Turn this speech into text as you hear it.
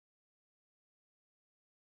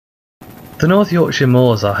The North Yorkshire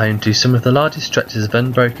moors are home to some of the largest stretches of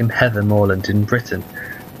unbroken heather moorland in Britain.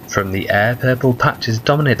 From the air, purple patches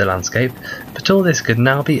dominate the landscape, but all this could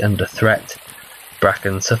now be under threat.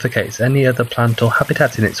 Bracken suffocates any other plant or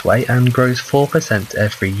habitat in its way and grows 4%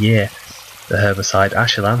 every year. The herbicide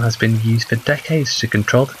Asulam has been used for decades to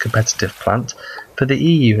control the competitive plant, but the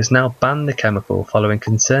EU has now banned the chemical following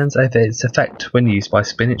concerns over its effect when used by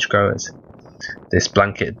spinach growers. This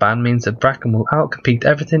blanket ban means that bracken will outcompete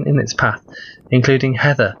everything in its path, including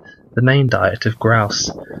heather, the main diet of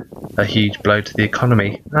grouse. A huge blow to the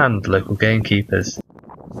economy and local gamekeepers.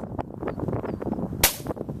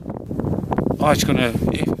 It's going to,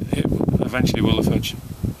 it eventually will affect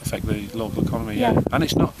the local economy, yeah. And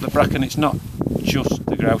it's not the bracken, it's not just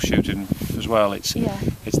the grouse shooting as well, it's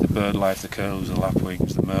the bird life, the curlews, the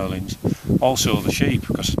lapwings, the merlins, also the sheep,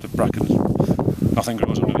 because the bracken, nothing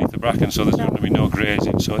grows underneath the bracken, so there's going to be no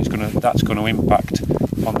grazing, so that's going to impact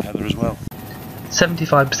on the heather as well.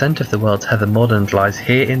 75% of the world's heather moorland lies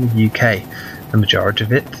here in the UK, the majority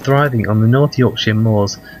of it thriving on the North Yorkshire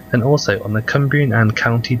moors and also on the Cumbrian and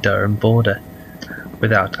County Durham border.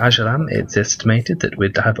 Without Asulam, it's estimated that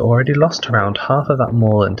we'd have already lost around half of that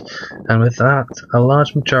moorland, and with that, a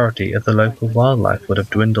large majority of the local wildlife would have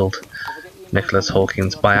dwindled. Nicholas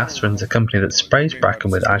Hawkins Bias runs a company that sprays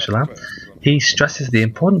bracken with Asulam. He stresses the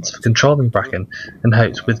importance of controlling bracken and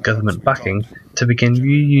hopes, with government backing, to begin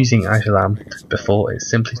reusing Asulam before it's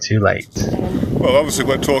simply too late. Well, obviously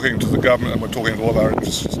we're talking to the government and we're talking to all our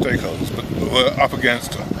interested stakeholders, but we're up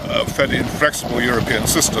against a fairly inflexible European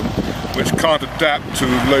system which can't adapt to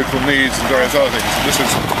local needs and various other things. And this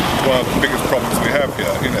is one of the biggest problems we have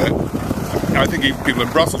here. I think even people in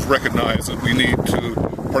Brussels recognise that we need to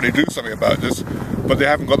probably do something about this, but they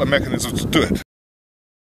haven't got the mechanisms to do it.